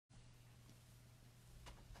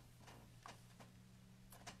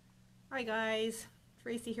Hi guys,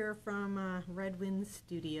 Tracy here from Red Wind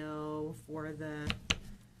Studio for the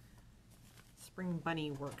Spring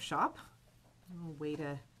Bunny Workshop. I'll wait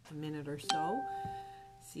a minute or so,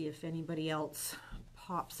 see if anybody else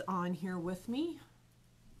pops on here with me.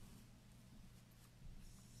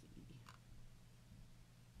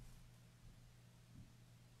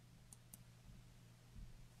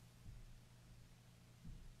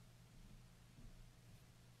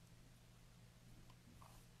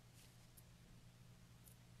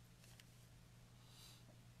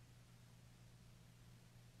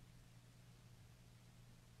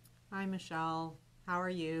 Hi Michelle, how are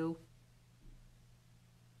you?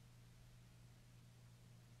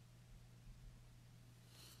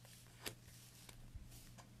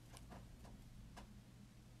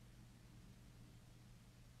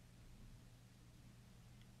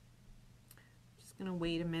 Just gonna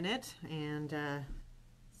wait a minute and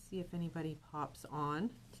see if anybody pops on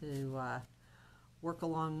to work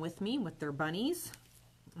along with me with their bunnies.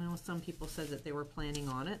 I know some people said that they were planning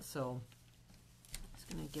on it, so just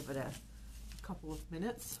gonna give it a couple of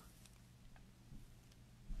minutes.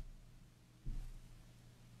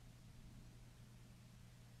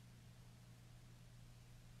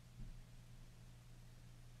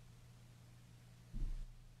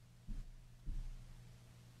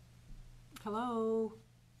 Hello.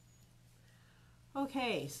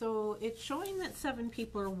 Okay, so it's showing that 7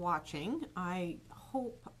 people are watching. I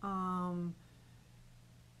hope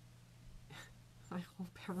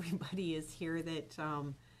everybody is here that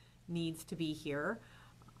needs to be here.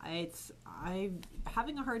 I'm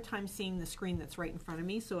having a hard time seeing the screen that's right in front of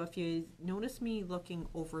me, so if you notice me looking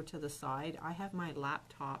over to the side, I have my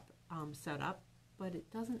laptop set up, but it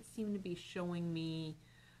doesn't seem to be showing me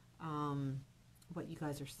what you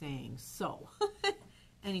guys are saying. So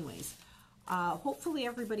anyways, hopefully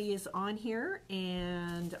everybody is on here,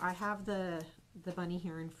 and I have the bunny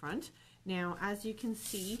here in front. Now, as you can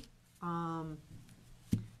see, the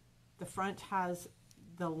front has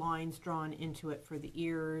the lines drawn into it for the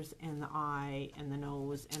ears and the eye and the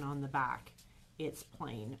nose, and on the back it's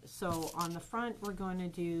plain. So on the front we're going to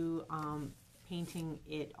do painting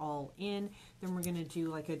it all in, then we're going to do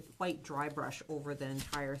like a white dry brush over the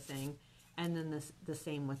entire thing, and then the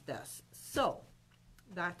same with this. So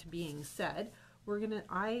that being said,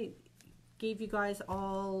 I gave you guys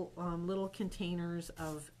all little containers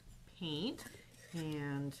of paint,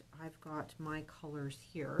 and I've got my colors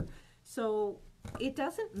here. So it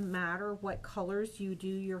doesn't matter what colors you do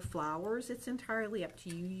your flowers, it's entirely up to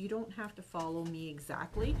you. You don't have to follow me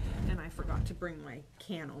exactly. And I forgot to bring my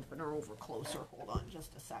can opener over closer. Hold on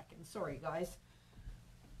just a second. Sorry guys.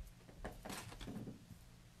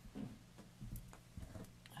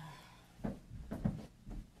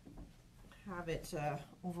 Have it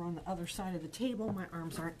over on the other side of the table. My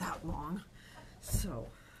arms aren't that long. So,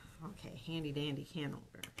 okay, handy dandy can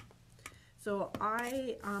opener. So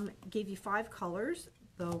I gave you 5 colors.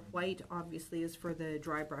 The white obviously is for the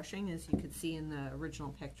dry brushing, as you could see in the original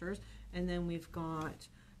pictures. And then we've got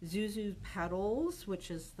Zuzu Petals, which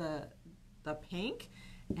is the pink.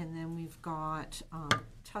 And then we've got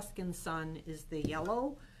Tuscan Sun is the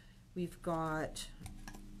yellow. We've got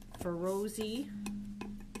Rosie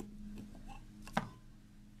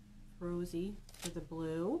for the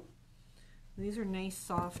blue. These are nice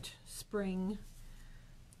soft spring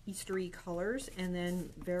Eastery colors, and then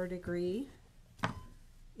Verdigris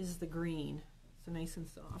is the green, so nice and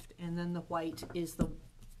soft, and then the white is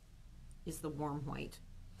the warm white,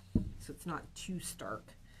 so it's not too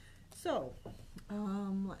stark. So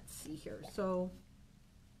let's see here. So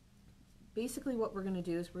basically what we're going to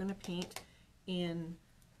do is we're going to paint in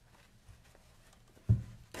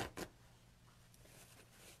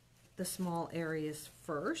the small areas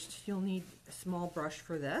first. You'll need a small brush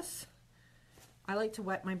for this. I like to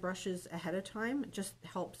wet my brushes ahead of time. It just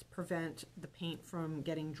helps prevent the paint from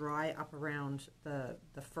getting dry up around the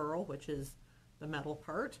ferrule, which is the metal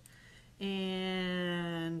part.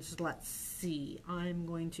 And let's see, I'm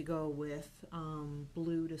going to go with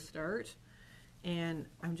blue to start, and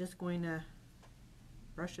I'm just going to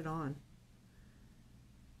brush it on.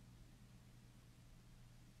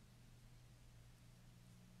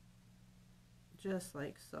 Just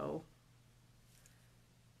like so.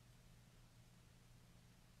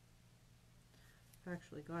 I've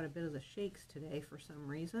actually got a bit of the shakes today for some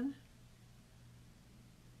reason.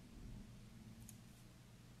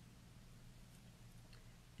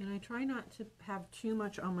 And I try not to have too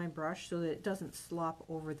much on my brush so that it doesn't slop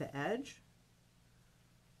over the edge.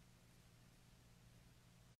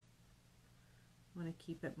 I want to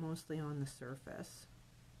keep it mostly on the surface.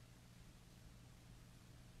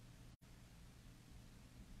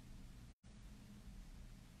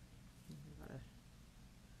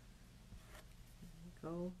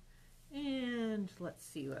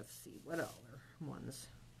 let's see what other ones.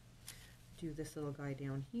 Do this little guy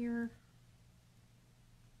down here.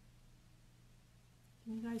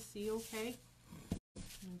 Can you guys see okay?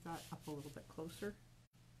 Move that up a little bit closer.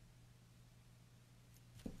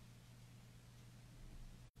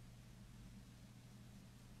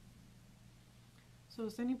 So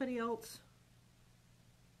is anybody else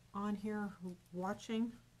on here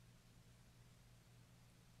watching?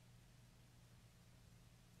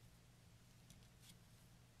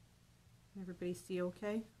 Everybody see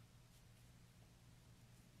okay?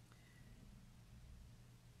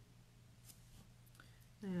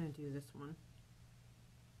 I'm going to do this one.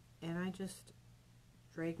 And I just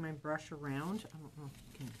drag my brush around. I don't know if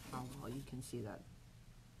you can, how well you can see that.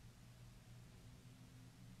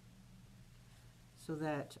 So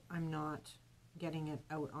that I'm not getting it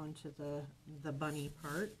out onto the bunny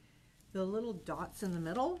part. The little dots in the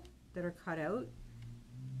middle that are cut out,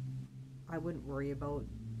 I wouldn't worry about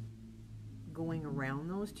going around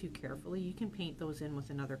those too carefully. You can paint those in with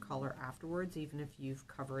another color afterwards, even if you've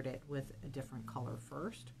covered it with a different color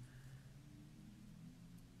first.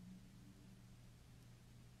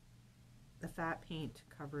 The fat paint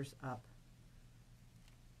covers up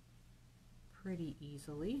pretty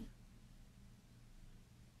easily.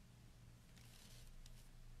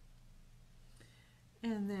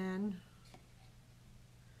 And then,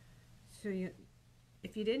 so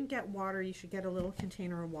if you didn't get water, you should get a little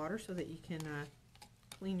container of water so that you can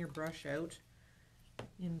clean your brush out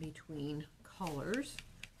in between colors.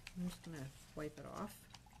 I'm just going to wipe it off,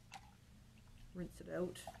 rinse it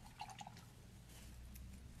out.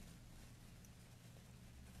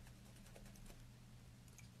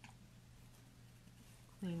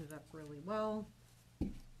 Clean it up really well.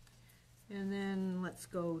 And then let's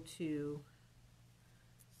go to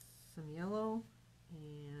some yellow,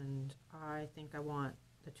 and I think I want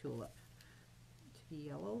the tulip to be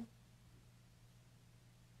yellow.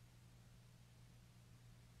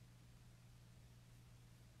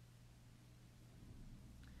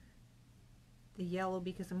 The yellow,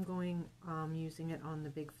 because I'm going using it on the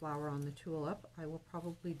big flower on the tulip, I will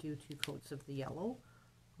probably do 2 coats of the yellow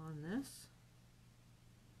on this.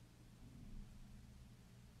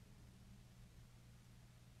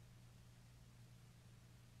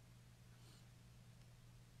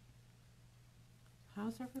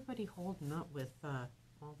 How's everybody holding up with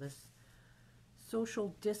all this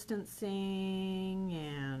social distancing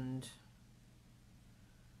and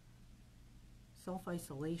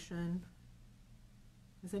self-isolation?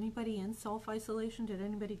 Is anybody in self-isolation? Did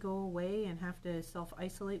anybody go away and have to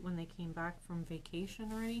self-isolate when they came back from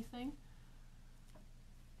vacation or anything?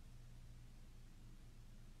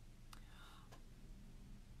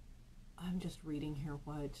 I'm just reading here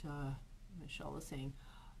what Michelle is saying.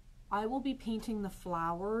 I will be painting the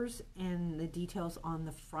flowers and the details on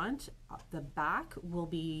the front. The back will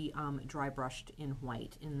be dry brushed in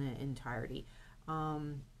white in the entirety.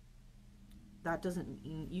 That doesn't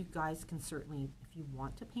mean, you guys can certainly, if you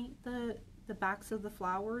want to paint the backs of the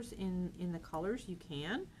flowers in the colors, you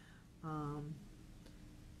can.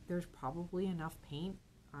 There's probably enough paint.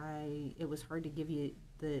 It was hard to give you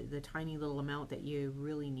the tiny little amount that you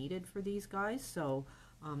really needed for these guys, so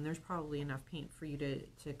there's probably enough paint for you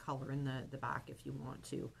to color in the back if you want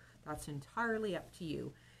to. That's entirely up to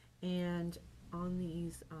you. And on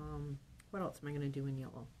these, what else am I going to do in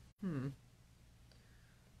yellow? We'll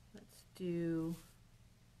do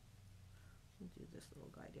this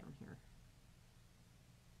little guy down here.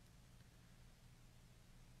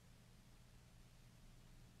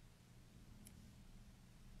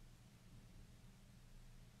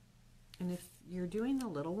 And if you're doing the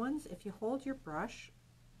little ones, if you hold your brush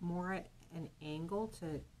more at an angle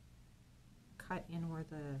to cut in where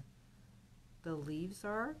the leaves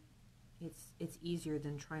are, it's easier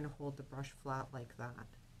than trying to hold the brush flat like that.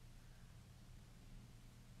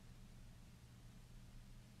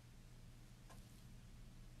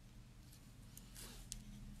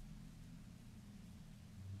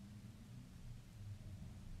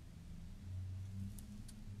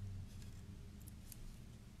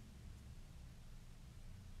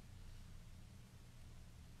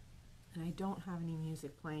 And I don't have any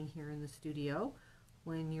music playing here in the studio.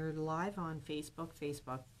 When you're live on Facebook,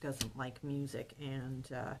 Facebook doesn't like music, and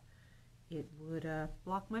it would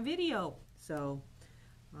block my video. So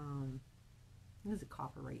there's a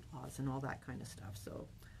copyright laws and all that kind of stuff. So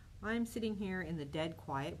I'm sitting here in the dead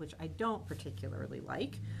quiet, which I don't particularly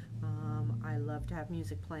like. I love to have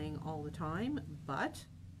music playing all the time, but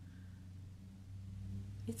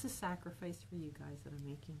it's a sacrifice for you guys that I'm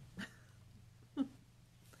making.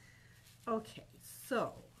 Okay,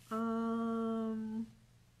 so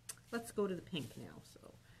let's go to the pink now.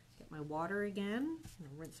 So get my water again,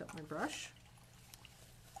 and rinse out my brush.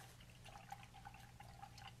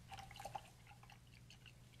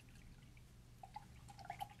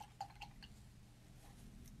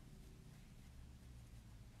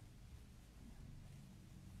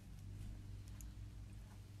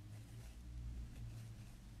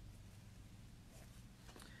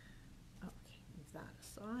 That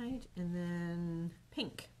aside, and then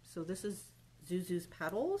pink. So this is Zuzu's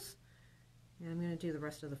Petals, and I'm going to do the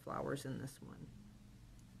rest of the flowers in this one.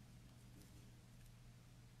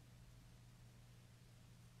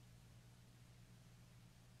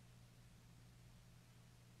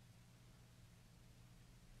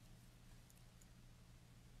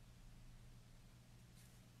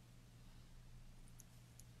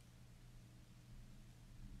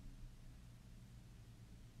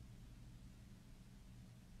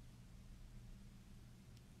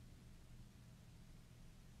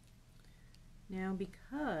 Now,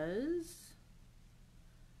 because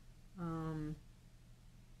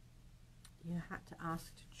you had to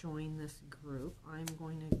ask to join this group, I'm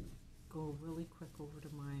going to go really quick over to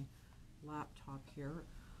my laptop here.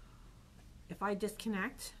 If I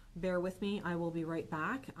disconnect, bear with me, I will be right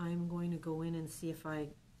back. I'm going to go in and see if I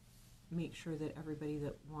make sure that everybody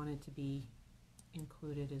that wanted to be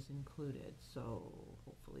included is included. So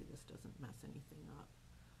hopefully this doesn't mess anything up.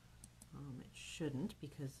 It shouldn't,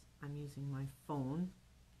 because I'm using my phone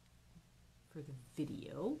for the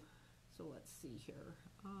video. So let's see here.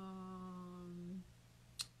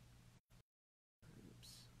 Oops,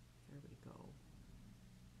 there we go.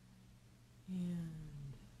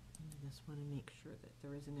 And into this one, and make sure that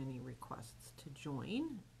there isn't any requests to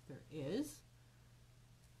join. If there is,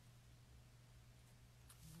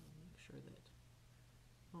 I'll make sure that,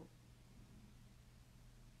 oh,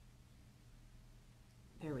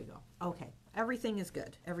 there we go. Okay, everything is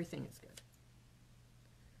good. Everything is good.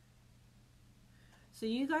 So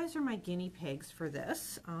you guys are my guinea pigs for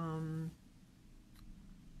this. I've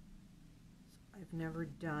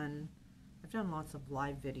done lots of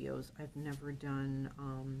live videos. I've never done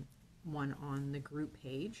one on the group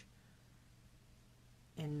page,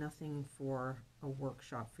 and nothing for a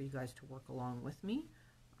workshop for you guys to work along with me.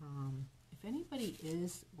 If anybody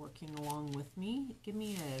is working along with me, give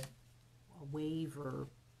me a wave or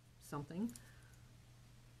something.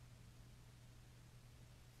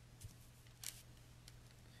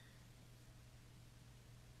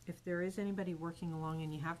 If there is anybody working along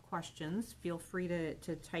and you have questions, feel free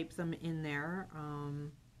to type them in there,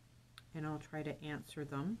 and I'll try to answer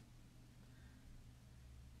them.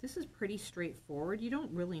 This is pretty straightforward. You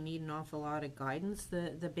don't really need an awful lot of guidance.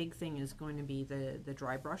 The big thing is going to be the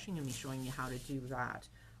dry brushing, and me showing you how to do that.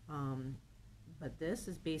 But this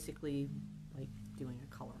is basically like doing a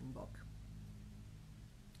coloring book.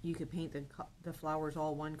 You could paint the flowers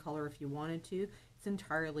all one color if you wanted to. It's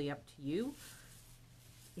entirely up to you.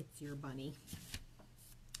 It's your bunny.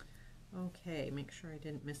 Okay, make sure I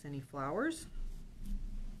didn't miss any flowers.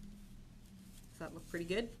 Does that look pretty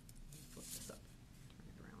good? Flip this up, turn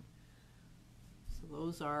it around. So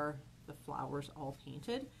those are the flowers all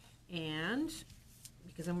painted. And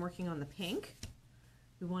because I'm working on the pink,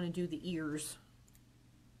 we want to do the ears.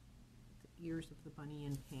 The ears of the bunny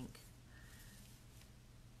in pink.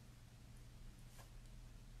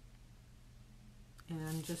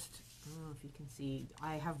 And just, I don't know if you can see,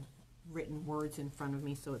 I have written words in front of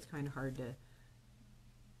me, so it's kind of hard to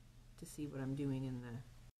see what I'm doing in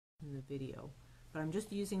the video. But I'm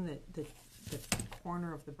just using the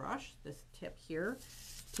corner of the brush, this tip here,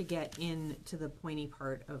 to get into the pointy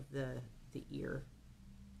part of the ear.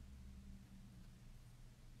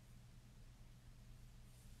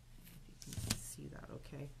 If you can see that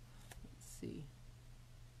okay. Let's see.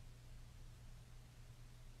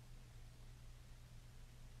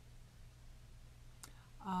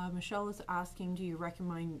 Michelle is asking, do you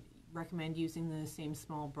recommend using the same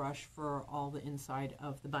small brush for all the inside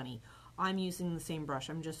of the bunny? I'm using the same brush.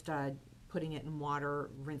 I'm just putting it in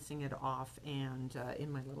water, rinsing it off, and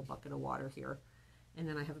in my little bucket of water here. And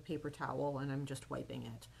then I have a paper towel, and I'm just wiping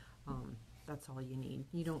it. That's all you need.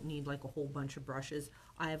 You don't need like a whole bunch of brushes.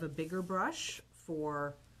 I have a bigger brush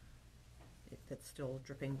for, that's still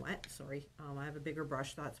dripping wet, sorry. I have a bigger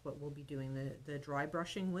brush. That's what we'll be doing the dry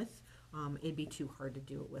brushing with. It'd be too hard to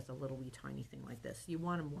do it with a little wee tiny thing like this. You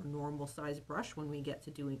want a more normal size brush when we get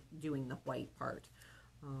to doing the white part.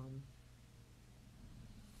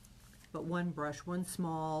 But one brush, one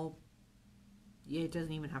small, it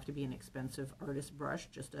doesn't even have to be an expensive artist brush,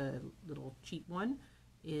 just a little cheap one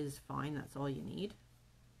is fine. That's all you need.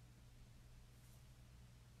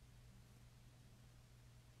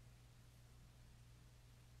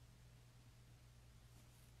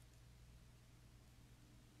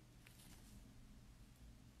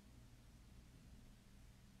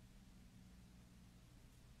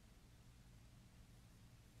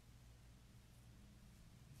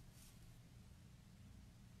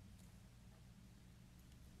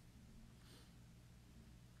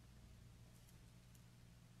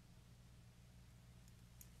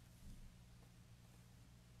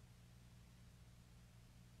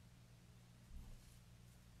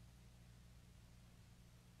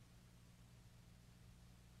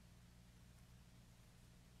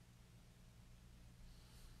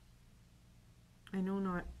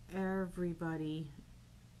 everybody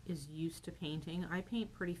is used to painting. I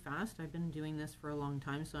paint pretty fast. I've been doing this for a long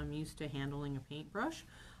time, so I'm used to handling a paintbrush.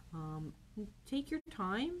 Take your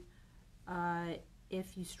time.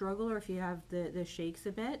 If you struggle or if you have the shakes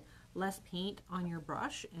a bit, less paint on your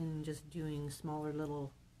brush and just doing smaller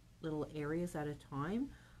little areas at a time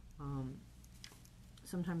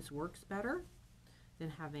sometimes works better than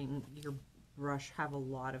having your brush have a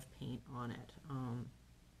lot of paint on it.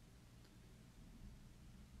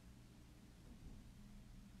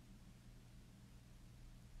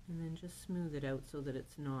 And then just smooth it out so that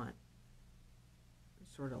it's not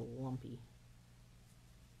sort of lumpy.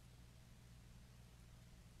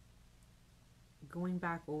 Going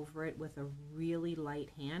back over it with a really light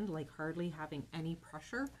hand, like hardly having any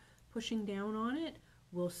pressure pushing down on it,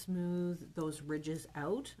 will smooth those ridges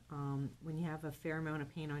out. When you have a fair amount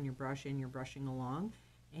of paint on your brush and you're brushing along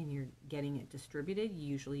and you're getting it distributed,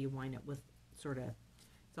 usually you wind up with sort of,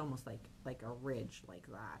 it's almost like a ridge like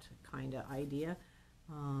that kind of idea.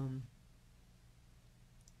 And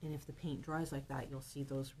if the paint dries like that, you'll see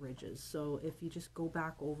those ridges. So if you just go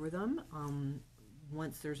back over them,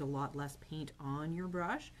 once there's a lot less paint on your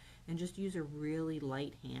brush, and just use a really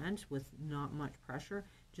light hand with not much pressure,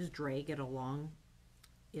 just drag it along.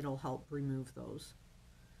 It'll help remove those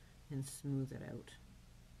and smooth it out.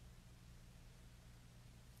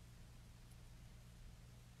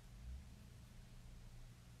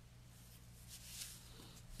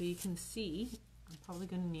 So you can see I'm probably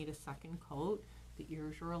going to need a second coat. The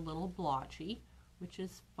ears are a little blotchy, which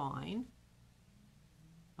is fine,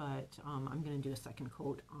 but I'm going to do a second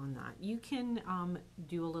coat on that. You can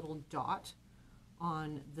do a little dot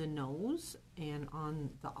on the nose and on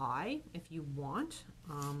the eye if you want,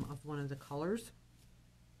 of one of the colors.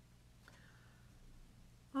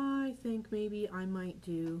 I think maybe I might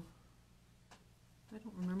do, I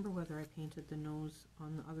don't remember whether I painted the nose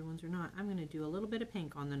on the other ones or not. I'm going to do a little bit of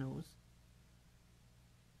pink on the nose.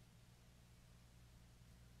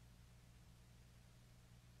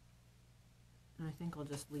 And I think I'll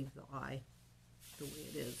just leave the eye the way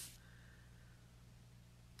it is.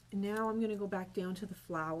 And now I'm going to go back down to the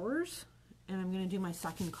flowers, and I'm going to do my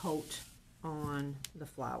second coat on the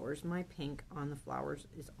flowers. My pink on the flowers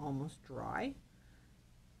is almost dry.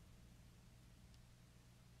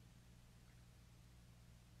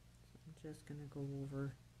 So I'm just going to go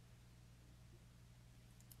over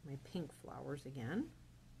my pink flowers again.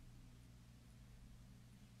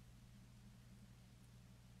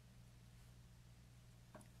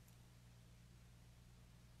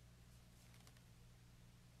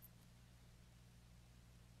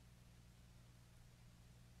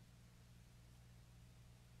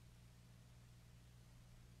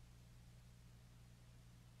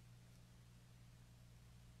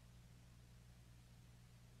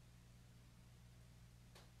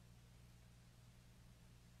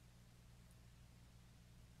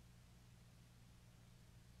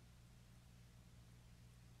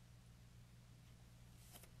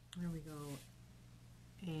 There we go.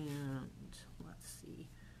 And let's see.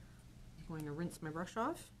 I'm going to rinse my brush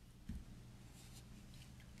off.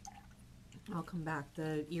 I'll come back.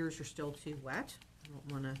 The ears are still too wet. I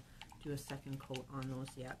don't want to do a second coat on those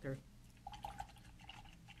yet. They're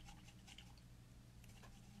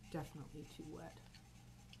definitely too wet.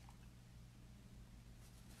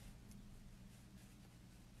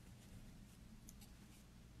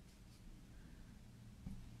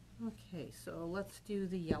 Okay, so let's do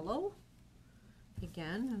the yellow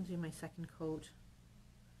again and do my second coat.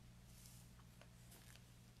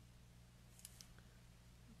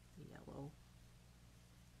 The yellow.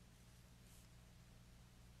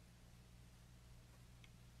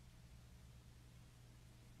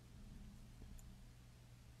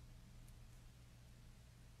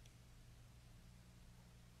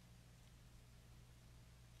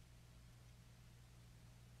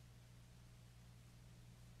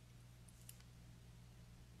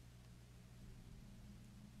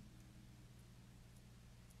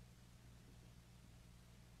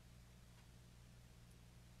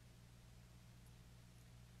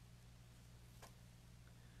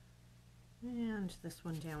 And this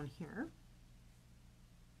one down here.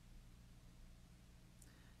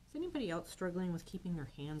 Is anybody else struggling with keeping their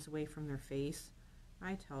hands away from their face?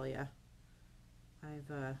 I tell you,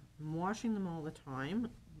 I'm washing them all the time,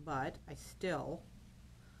 but I'm still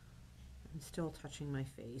touching my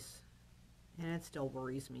face, and it still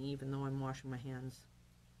worries me even though I'm washing my hands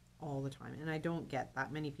all the time. And I don't get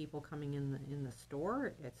that many people coming in the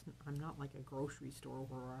store. I'm not like a grocery store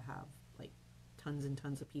where I have like tons and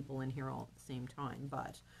tons of people in here all at the same time,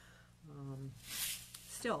 but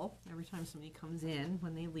still, every time somebody comes in,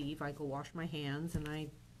 when they leave, I go wash my hands and I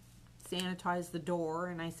sanitize the door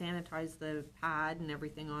and I sanitize the pad and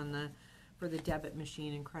everything on the, for the debit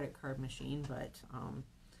machine and credit card machine, but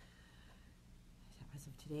as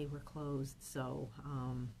of today we're closed, so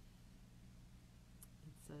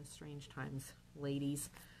it's strange times, ladies,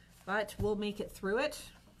 but we'll make it through it.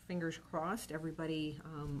 Fingers crossed. Everybody,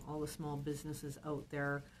 all the small businesses out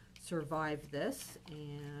there survive this,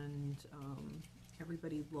 and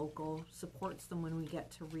everybody local supports them when we get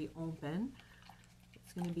to reopen.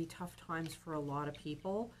 It's going to be tough times for a lot of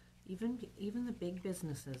people. Even the big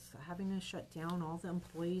businesses having to shut down, all the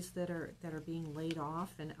employees that are being laid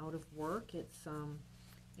off and out of work. It's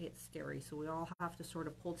scary. So we all have to sort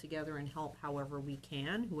of pull together and help however we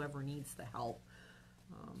can, whoever needs the help.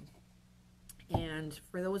 And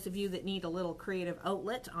for those of you that need a little creative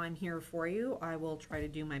outlet, I'm here for you. I will try to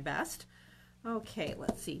do my best. Okay,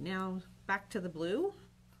 let's see. Now back to the blue,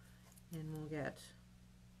 and we'll get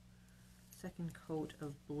second coat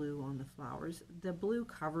of blue on the flowers. The blue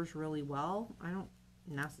covers really well. I don't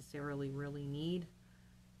necessarily really need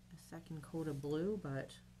a second coat of blue,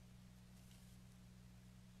 but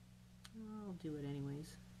I'll do it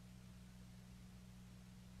anyways.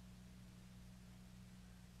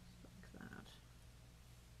 Just like that.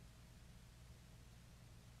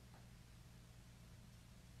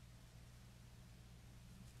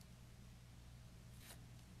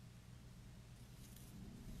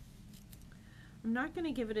 I'm not going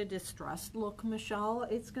to give it a distressed look, Michelle.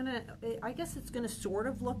 I guess it's going to sort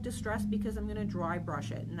of look distressed because I'm going to dry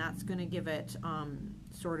brush it, and that's going to give it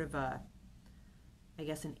sort of a, I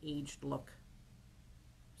guess, an aged look,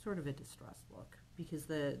 sort of a distressed look, because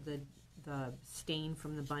the stain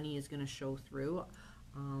from the bunny is going to show through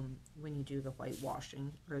when you do the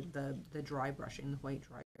whitewashing, or the dry brushing, the white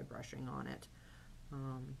dry brushing on it.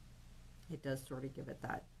 It does sort of give it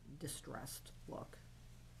that distressed look.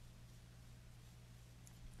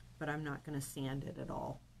 But I'm not going to sand it at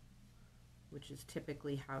all, which is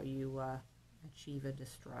typically how you achieve a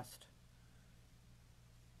distressed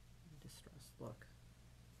look.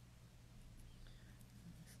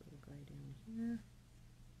 This little guy down here.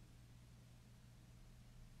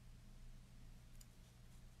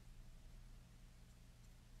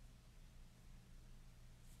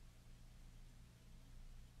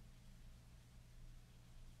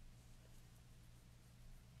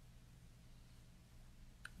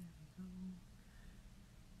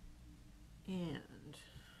 And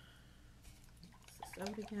mix this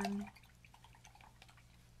out again.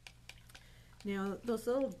 Now those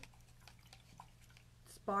little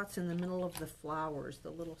spots in the middle of the flowers, the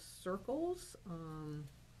little circles,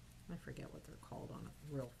 I forget what they're called on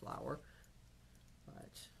a real flower,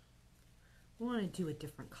 but we want to do a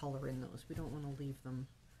different color in those. We don't want to leave them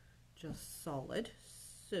just solid.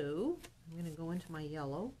 So I'm going to go into my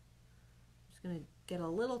yellow. I'm just going to get a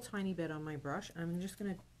little tiny bit on my brush. I'm just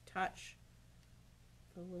going to touch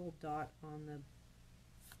the little dot on the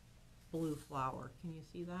blue flower. Can you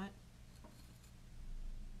see that?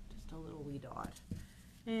 Just a little wee dot.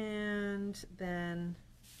 And then,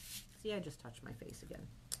 see, I just touched my face again.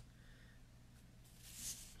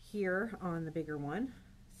 Here on the bigger one,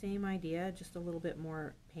 same idea, just a little bit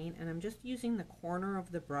more paint, and I'm just using the corner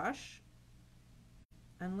of the brush.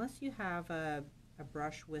 Unless you have a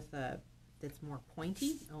brush with that's more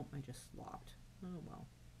pointy. Oh, I just slopped. Oh well.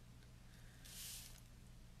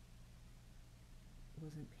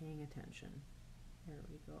 Wasn't paying attention. There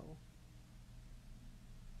we go.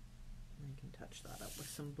 I can touch that up with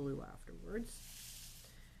some blue afterwards.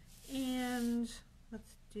 And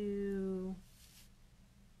let's do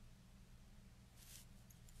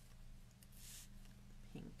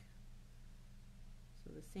pink. So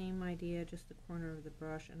the same idea, just the corner of the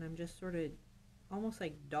brush, and I'm just sort of almost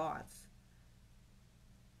like dots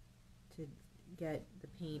to get the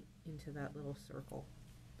paint into that little circle.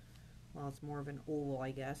 Well, it's more of an oval,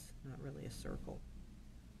 I guess, not really a circle.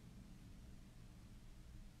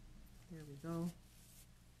 There we go.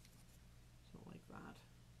 So like that.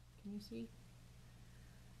 Can you see?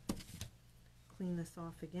 Clean this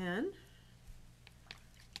off again,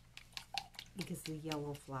 because the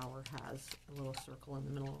yellow flower has a little circle in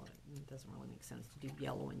the middle. It doesn't really make sense to do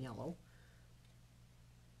yellow and yellow.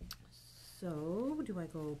 So, do I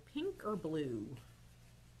go pink or blue?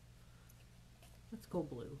 Let's go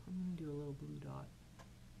blue. I'm going to do a little blue dot.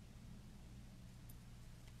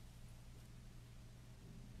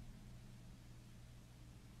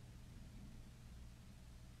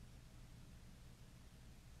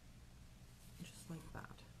 Just like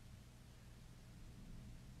that.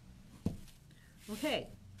 Okay.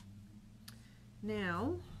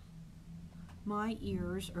 Now, my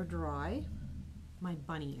ears are dry. My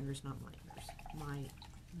bunny ears, not my ears. My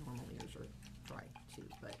Normal ears are dry too,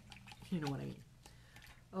 but you know what I mean.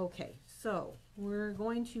 Okay, so we're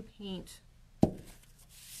going to paint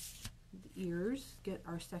the ears, get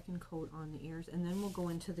our second coat on the ears, and then we'll go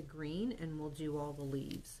into the green and we'll do all the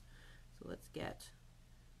leaves. So let's get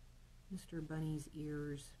Mr. Bunny's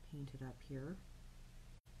ears painted up here.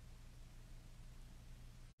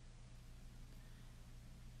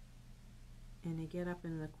 And to get up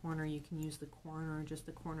in the corner, you can use the corner, just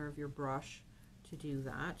the corner of your brush to do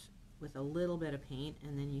that with a little bit of paint,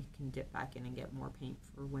 and then you can dip back in and get more paint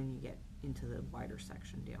for when you get into the wider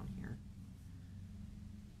section down here.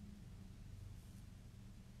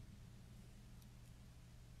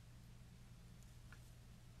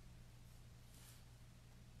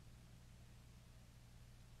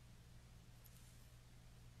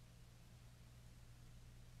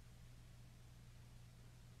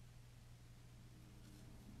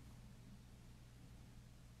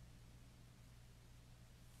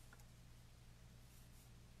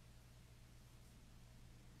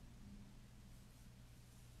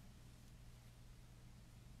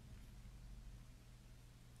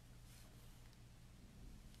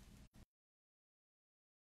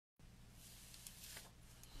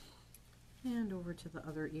 And over to the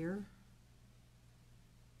other ear.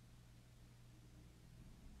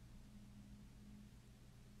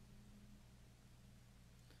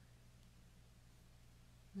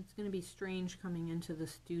 It's going to be strange coming into the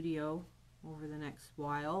studio over the next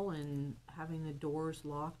while and having the doors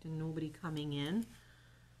locked and nobody coming in.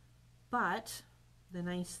 But the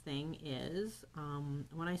nice thing is,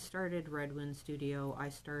 when I started Redwind Studio, I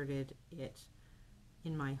started it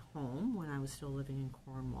in my home when I was still living in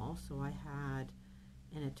Cornwall. So I had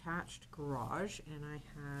an attached garage and I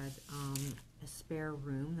had a spare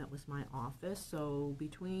room that was my office. So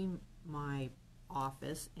between my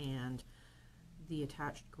office and the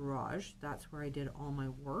attached garage, that's where I did all my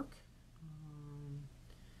work.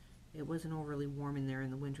 It wasn't overly warm in there in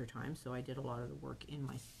the winter time, so I did a lot of the work in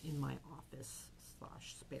my office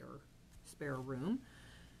slash spare room.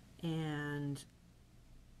 And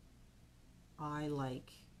I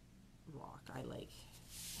like rock. I like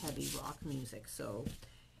heavy rock music, so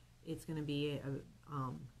it's going to be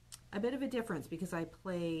a bit of a difference because I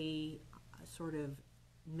play sort of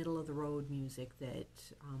middle of the road music that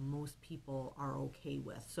most people are okay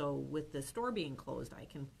with. So with the store being closed, I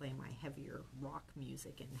can play my heavier rock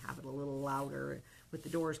music and have it a little louder with the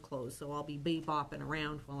doors closed. So I'll be bebopping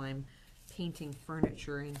around while I'm painting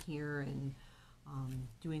furniture in here and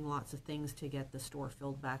doing lots of things to get the store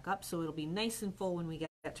filled back up. So it'll be nice and full when we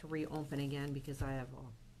get to reopen again, because I have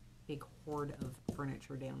a big hoard of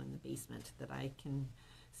furniture down in the basement that I can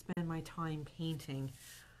spend my time painting.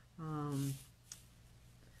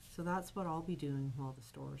 So that's what I'll be doing while the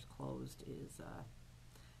store is closed, is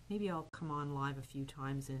maybe I'll come on live a few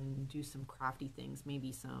times and do some crafty things.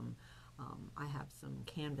 Maybe some, I have some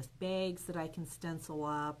canvas bags that I can stencil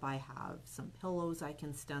up. I have some pillows I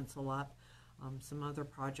can stencil up. Some other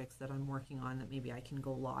projects that I'm working on that maybe I can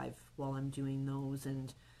go live while I'm doing those,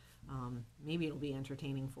 and maybe it'll be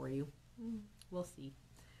entertaining for you. We'll see.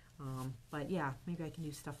 But yeah, maybe I can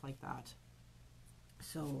do stuff like that.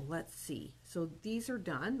 So let's see. So these are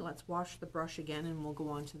done. Let's wash the brush again and we'll go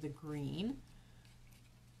on to the green.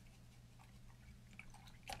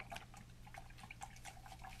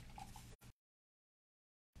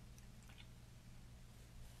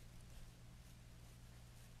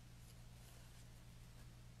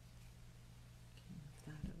 Okay, move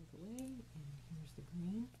that out of the way, and here's the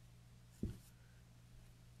green.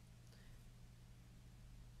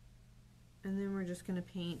 And then we're just going to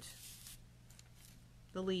paint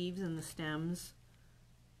the leaves and the stems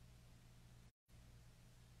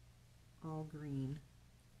all green.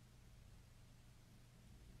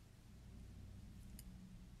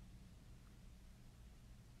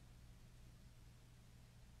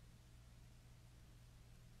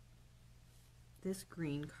 This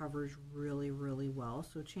green covers really, really well,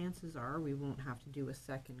 so chances are we won't have to do a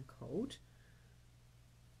second coat.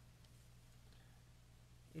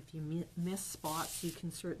 If you miss spots, you can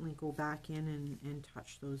certainly go back in and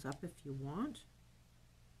touch those up if you want.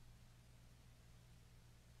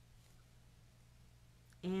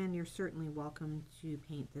 And you're certainly welcome to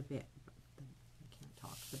paint the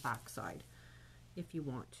back side if you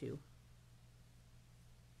want to.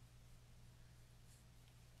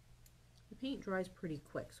 The paint dries pretty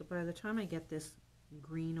quick, so by the time I get this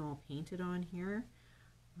green all painted on here,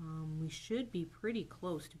 we should be pretty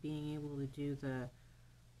close to being able to do the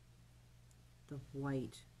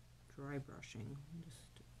white dry brushing.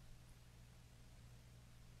 Just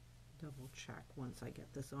double check once I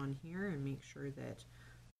get this on here and make sure that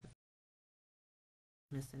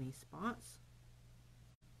Miss any spots.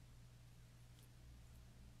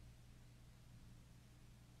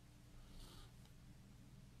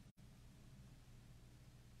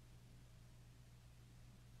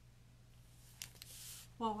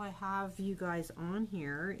 While I have you guys on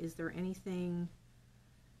here, is there anything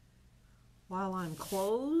while I'm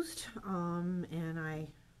closed, and I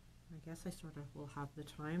guess I sort of will have the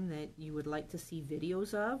time, that you would like to see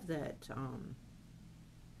videos of, that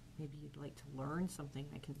maybe you'd like to learn something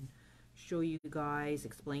I can show you guys,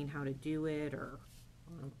 explain how to do it, or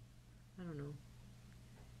I don't know.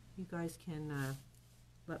 You guys can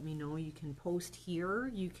let me know. You can post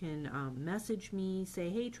here. You can message me,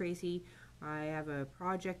 say, hey Tracy, I have a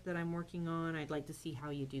project that I'm working on. I'd like to see how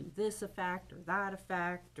you do this effect or that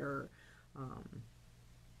effect, or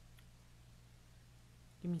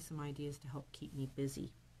give me some ideas to help keep me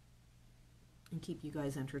busy and keep you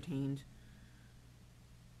guys entertained.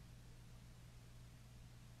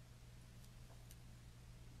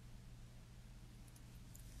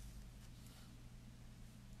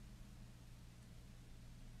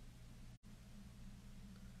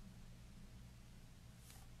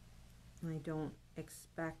 I don't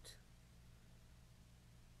expect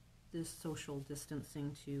this social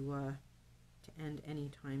distancing to end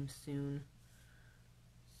anytime soon,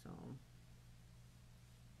 so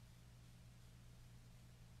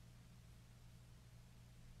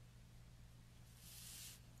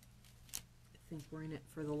I think we're in it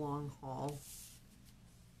for the long haul,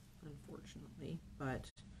 unfortunately,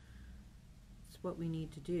 but it's what we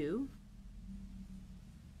need to do.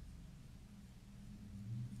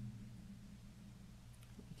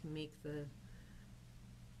 We can make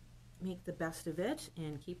the best of it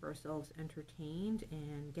and keep ourselves entertained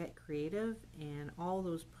and get creative, and all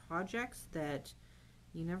those projects that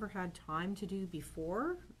you never had time to do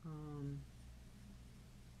before,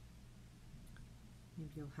 maybe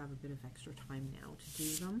you'll have a bit of extra time now to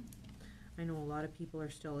do them. I know a lot of people are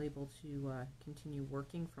still able to continue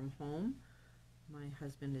working from home. My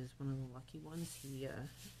husband is one of the lucky ones.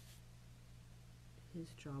 His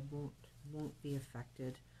job won't be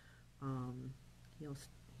affected.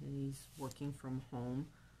 He's working from home.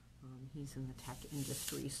 He's in the tech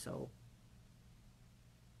industry, so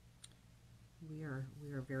we are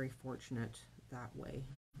very fortunate that way.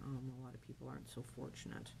 A lot of people aren't so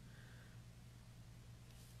fortunate.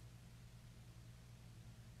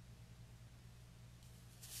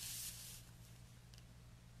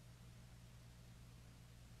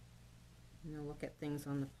 Now look at things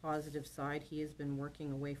on the positive side. He has been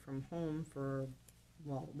working away from home for,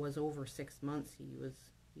 well, it was over 6 months. He was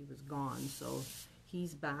gone, so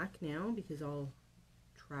he's back now because all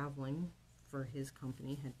traveling for his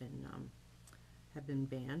company had been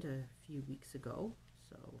banned a few weeks ago.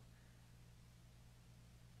 So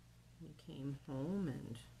he came home,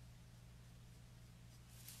 and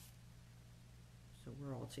so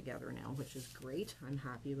we're all together now, which is great. I'm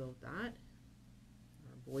happy about that.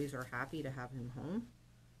 Our boys are happy to have him home.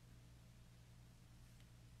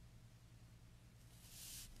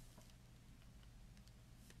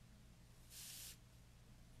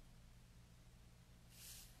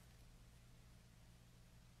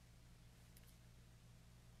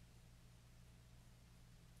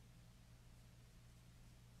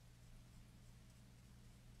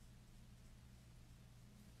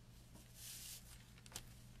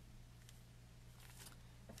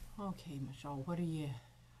 Okay, Michelle, what do you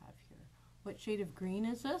have here? What shade of green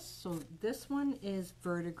is this? So this one is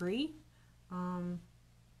Verdigris.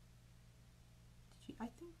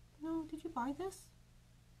 Did you buy this?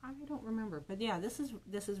 I don't remember, but yeah, this is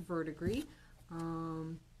Verdigris.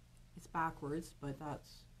 It's backwards, but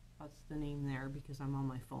that's the name there because I'm on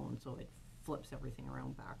my phone, so it flips everything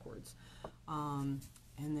around backwards. And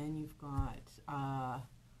then you've got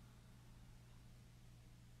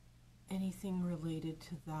anything related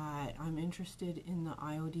to that. I'm interested in the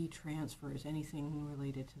IOD transfers. Anything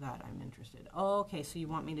related to that, I'm interested. Oh, okay, so you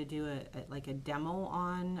want me to do like a demo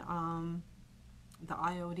on the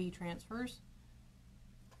IOD transfers?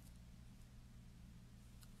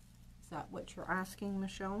 Is that what you're asking,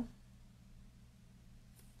 Michelle?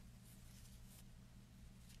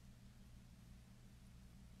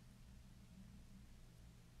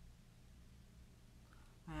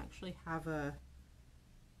 I actually have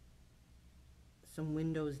some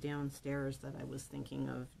windows downstairs that I was thinking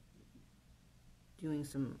of doing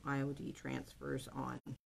some IOD transfers on.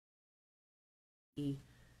 It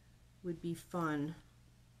would be fun,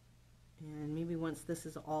 and maybe once this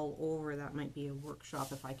is all over, that might be a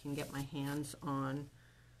workshop if I can get my hands on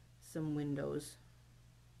some windows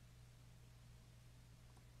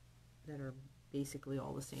that are basically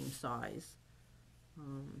all the same size.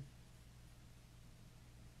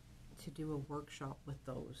 to do a workshop with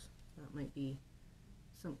those. That might be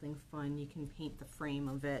something fun. You can paint the frame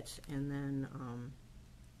of it and then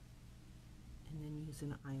use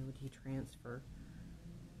an IoT transfer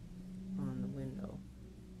on the window.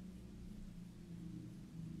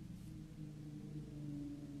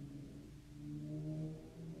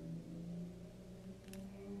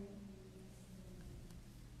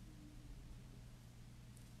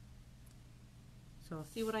 So I'll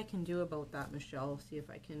see what I can do about that, Michelle. See if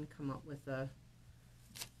I can come up with a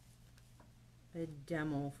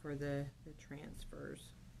demo for the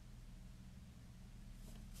transfers.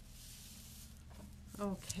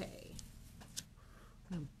 Okay.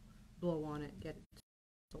 I'm gonna blow on it, get it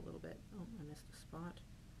a little bit. Oh, I missed a spot.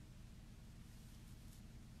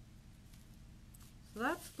 So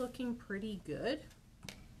that's looking pretty good.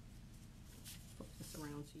 Flip this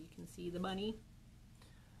around so you can see the bunny.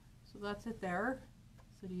 So that's it there.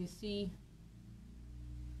 So do you see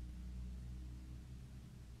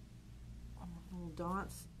little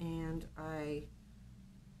dots? And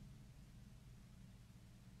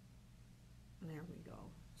there we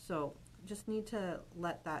go. So just need to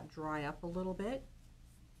let that dry up a little bit.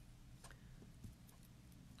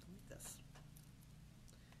 Like this.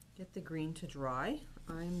 Get the green to dry.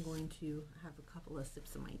 I'm going to have a couple of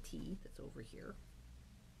sips of my tea that's over here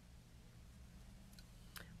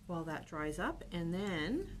while that dries up, and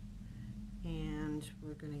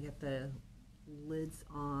we're going to get the lids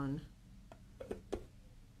on the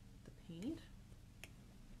paint,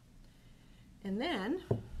 and then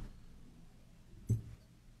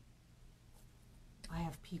I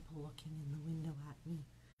have people looking in the window at me.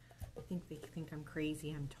 I think they think I'm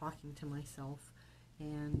crazy. I'm talking to myself,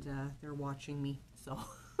 and they're watching me, so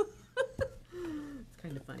it's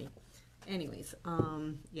kind of funny. Anyways,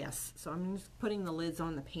 yes, so I'm just putting the lids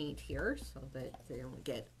on the paint here so that they don't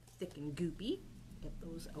get thick and goopy. Get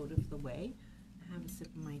those out of the way. Have a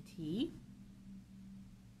sip of my tea.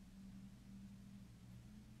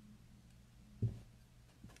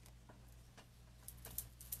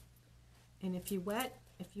 And if you wet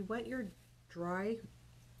your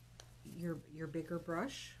bigger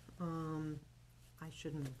brush, I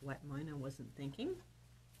shouldn't have wet mine. I wasn't thinking.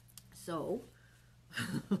 So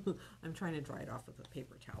I'm trying to dry it off with a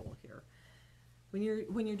paper towel here. When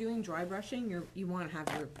you're doing dry brushing, you want to have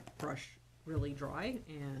your brush really dry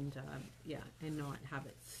and yeah, and not have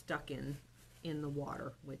it stuck in the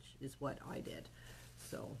water, which is what I did.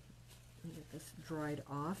 So let me get this dried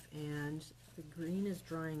off, and the green is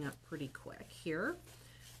drying up pretty quick here,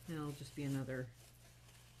 and it'll just be another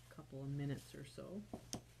couple of minutes or so.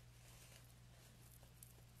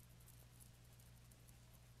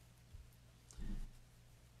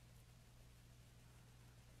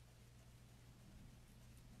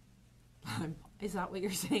 Is that what you're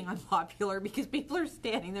saying? I'm popular because people are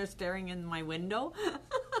standing there staring in my window?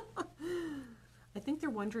 I think they're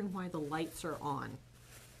wondering why the lights are on,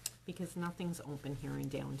 because nothing's open here in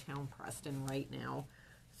downtown Preston right now.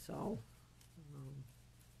 So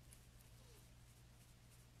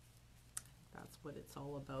that's what it's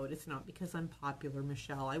all about. It's not because I'm popular,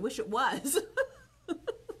 Michelle. I wish it was.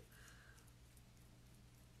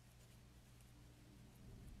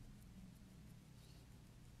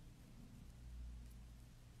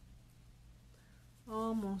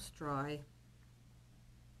 Almost dry.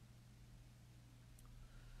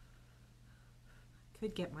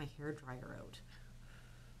 Could get my hair dryer out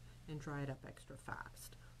and dry it up extra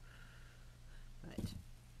fast, but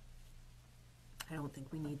I don't think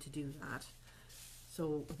we need to do that.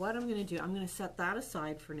 So what I'm going to do, I'm going to set that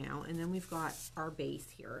aside for now, and then we've got our base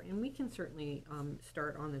here, and we can certainly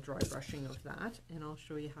start on the dry brushing of that, and I'll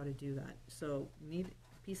show you how to do that. So we need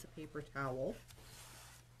a piece of paper towel,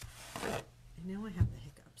 and now I have the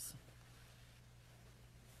hiccups.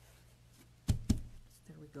 So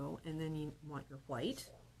there we go, and then you want your white,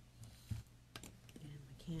 and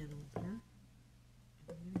my can opener.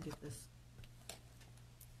 I'm going to give this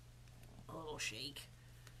a little shake.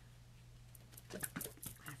 I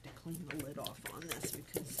have to clean the lid off on this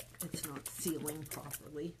because it's not sealing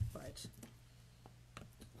properly, but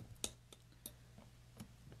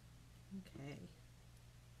okay.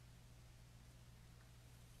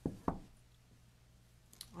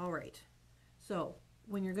 All right, so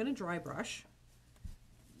when you're going to dry brush,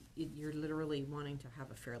 you're literally wanting to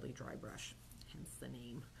have a fairly dry brush, hence the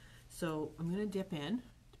name. So I'm going to dip in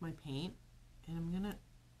to my paint, and I'm going to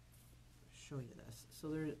show you this. So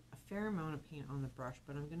there's a fair amount of paint on the brush,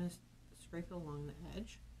 but I'm going to scrape it along the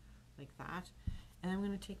edge like that, and I'm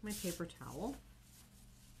going to take my paper towel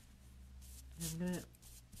and I'm going to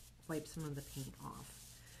wipe some of the paint off.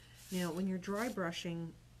 Now, when you're dry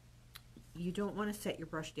brushing, you don't want to set your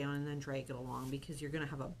brush down and then drag it along because you're going to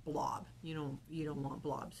have a blob. You don't want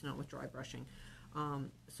blobs, not with dry brushing.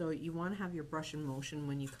 So you want to have your brush in motion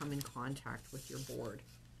when you come in contact with your board.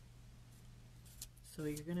 So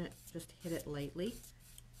you're going to just hit it lightly.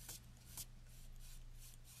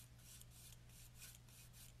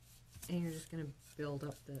 And you're just going to build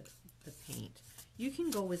up the paint. You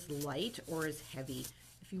can go as light or as heavy.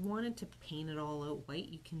 If you wanted to paint it all out white,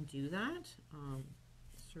 you can do that.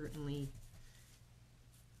 Certainly.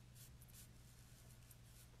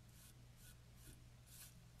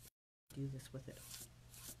 Do this with it,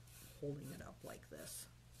 holding it up like this.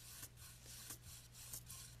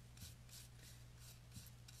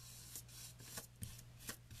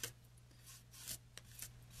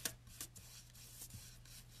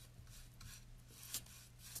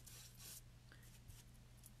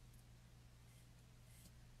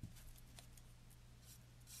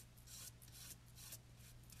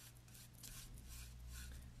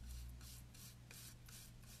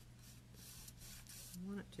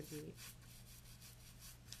 I want it to be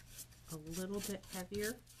a little bit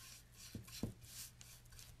heavier.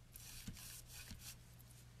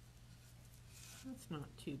 That's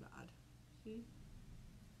not too bad. See?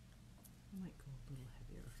 I might go a little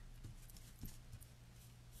heavier.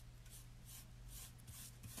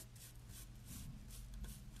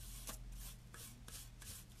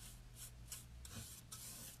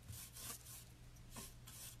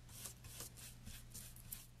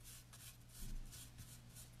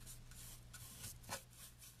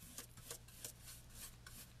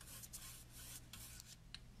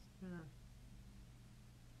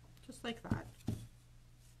 Just like that.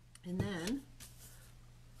 And then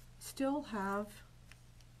still have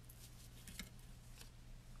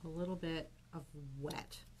a little bit of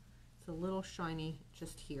wet. It's a little shiny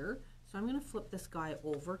just here. So I'm going to flip this guy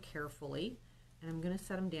over carefully and I'm going to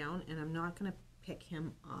set him down, and I'm not going to pick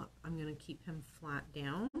him up. I'm going to keep him flat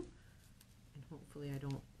down, and hopefully I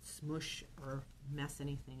don't smush or mess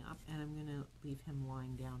anything up, and I'm going to leave him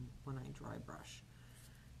lying down when I dry brush.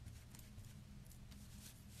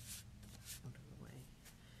 Out of the way.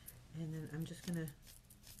 And then I'm just going to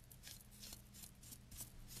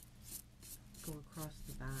go across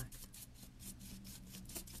the back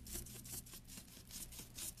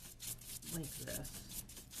like this.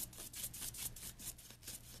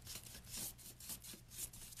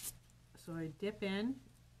 So I dip in.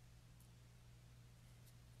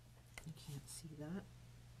 You can't see that.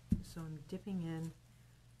 So I'm dipping in,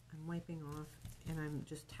 I'm wiping off, and I'm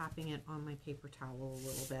just tapping it on my paper towel a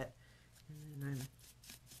little bit, and then I'm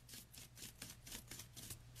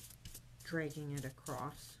dragging it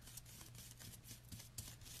across.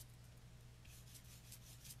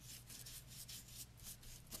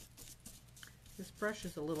 This brush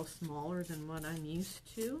is a little smaller than what I'm used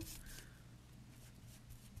to,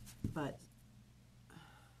 but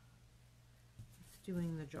it's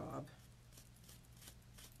doing the job.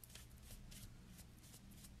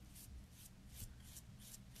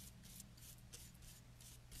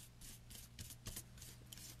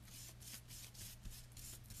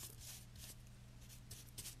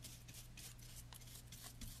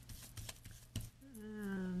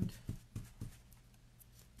 And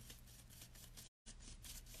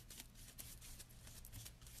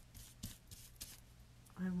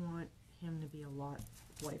I want him to be a lot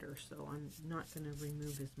whiter, so I'm not going to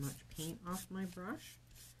remove as much paint off my brush.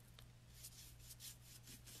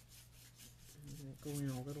 I'm going to go in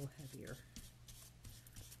a little heavier.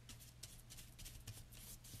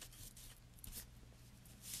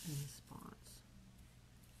 In the spots.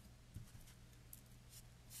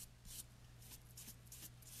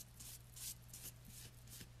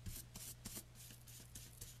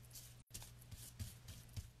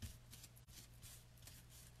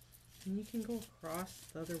 And you can go across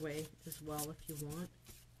the other way as well if you want.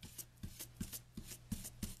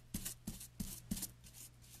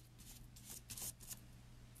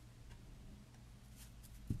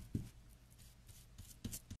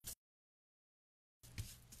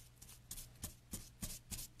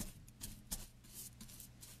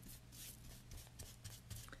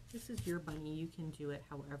 This is your bunny. You can do it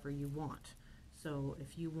however you want. So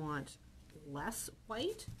if you want less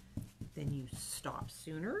white, then you stop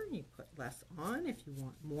sooner, you put less on. If you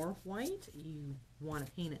want more white, you want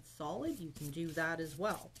to paint it solid, you can do that as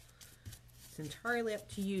well. It's entirely up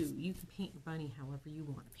to you. You can paint your bunny however you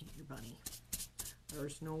want to paint your bunny.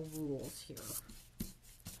 There's no rules here.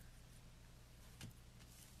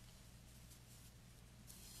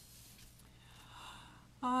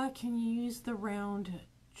 Can you use the round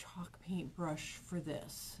chalk paint brush for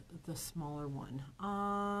this, the smaller one.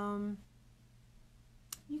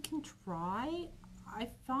 You can try. I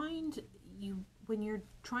find when you're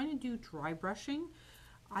trying to do dry brushing,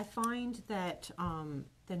 I find that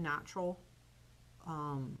the natural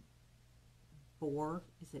boar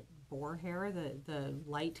hair, the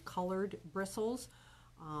light colored bristles,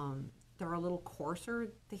 they're a little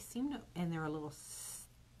coarser. They seem to, and they're a little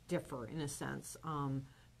stiffer in a sense.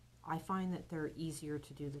 I find that they're easier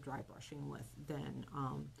to do the dry brushing with than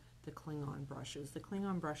the Klingon brushes. The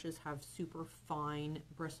Klingon brushes have super fine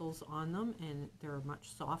bristles on them and they're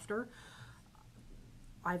much softer.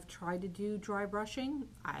 I've tried to do dry brushing.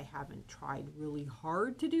 I haven't tried really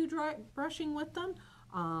hard to do dry brushing with them,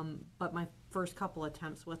 but my first couple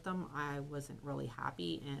attempts with them, I wasn't really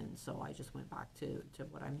happy, and so I just went back to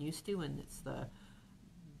what I'm used to, and it's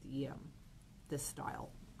this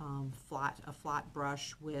style, a flat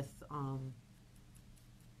brush with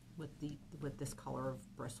this color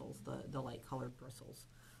of bristles, the light colored bristles.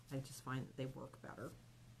 I just find that they work better.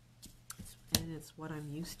 And it's what I'm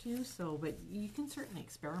used to, so, but you can certainly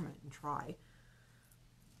experiment and try.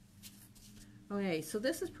 Okay, so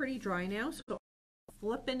this is pretty dry now, so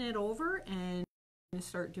flipping it over and I'm going to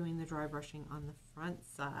start doing the dry brushing on the front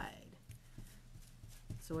side.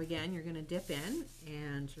 So again, you're going to dip in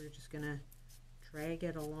and you're just going to drag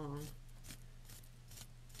it along.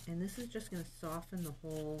 And this is just going to soften the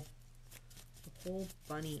whole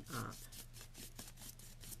bunny up.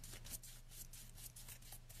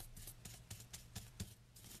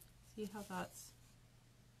 See how that's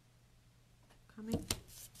coming?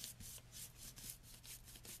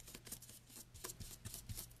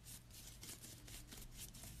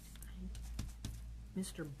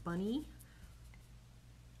 Mr. Bunny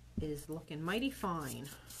is looking mighty fine.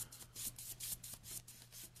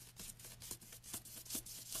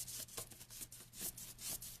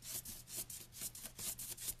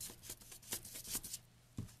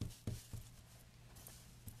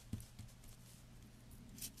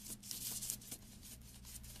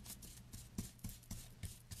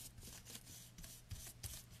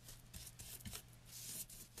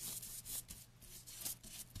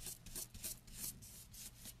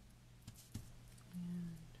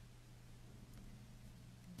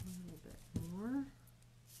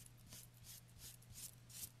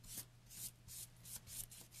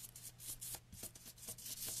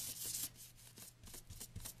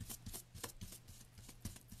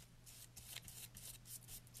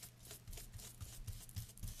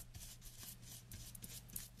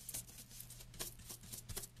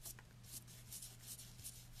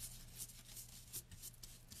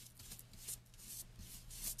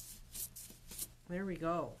 There we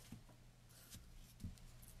go.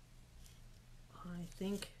 I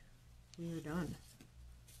think we are done.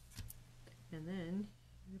 And then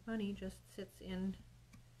your bunny just sits in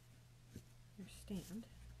your stand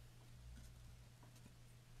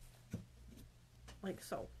like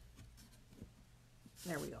so.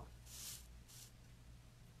 There we go.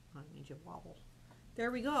 I need you to wobble.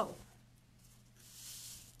 There we go.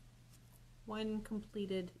 One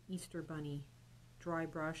completed Easter bunny, dry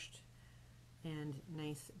brushed, and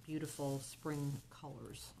nice beautiful spring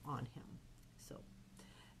colors on him. So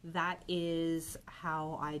that is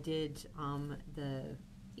how I did the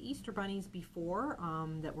Easter bunnies before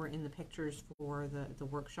that were in the pictures for the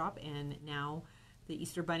workshop, and now the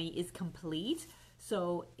Easter bunny is complete.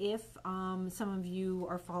 So if some of you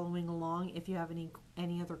are following along, if you have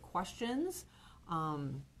any other questions,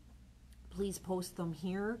 please post them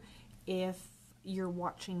here. If you're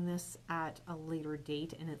watching this at a later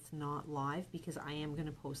date and it's not live, because I am going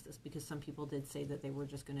to post this, because some people did say that they were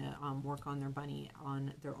just going to work on their bunny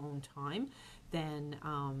on their own time, then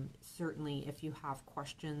certainly if you have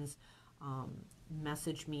questions,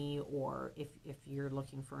 message me, or if you're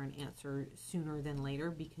looking for an answer sooner than later,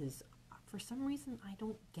 because for some reason I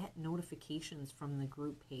don't get notifications from the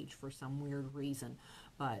group page for some weird reason.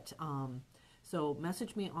 But so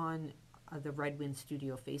message me on the Red Wind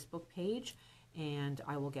Studio Facebook page, and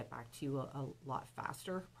I will get back to you a lot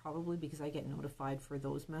faster, probably, because I get notified for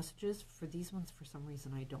those messages. For these ones, for some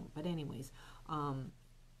reason, I don't. But anyways,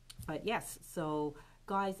 but yes, so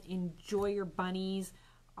guys, enjoy your bunnies.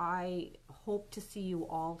 I hope to see you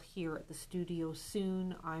all here at the studio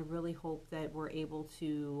soon. I really hope that we're able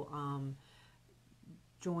to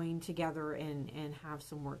join together and have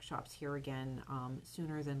some workshops here again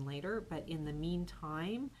sooner than later. But in the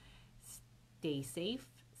meantime, stay safe,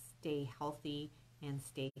 stay healthy, and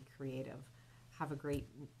stay creative. Have a great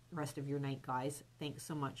rest of your night, guys. Thanks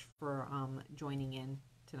so much for joining in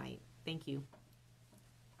tonight. Thank you.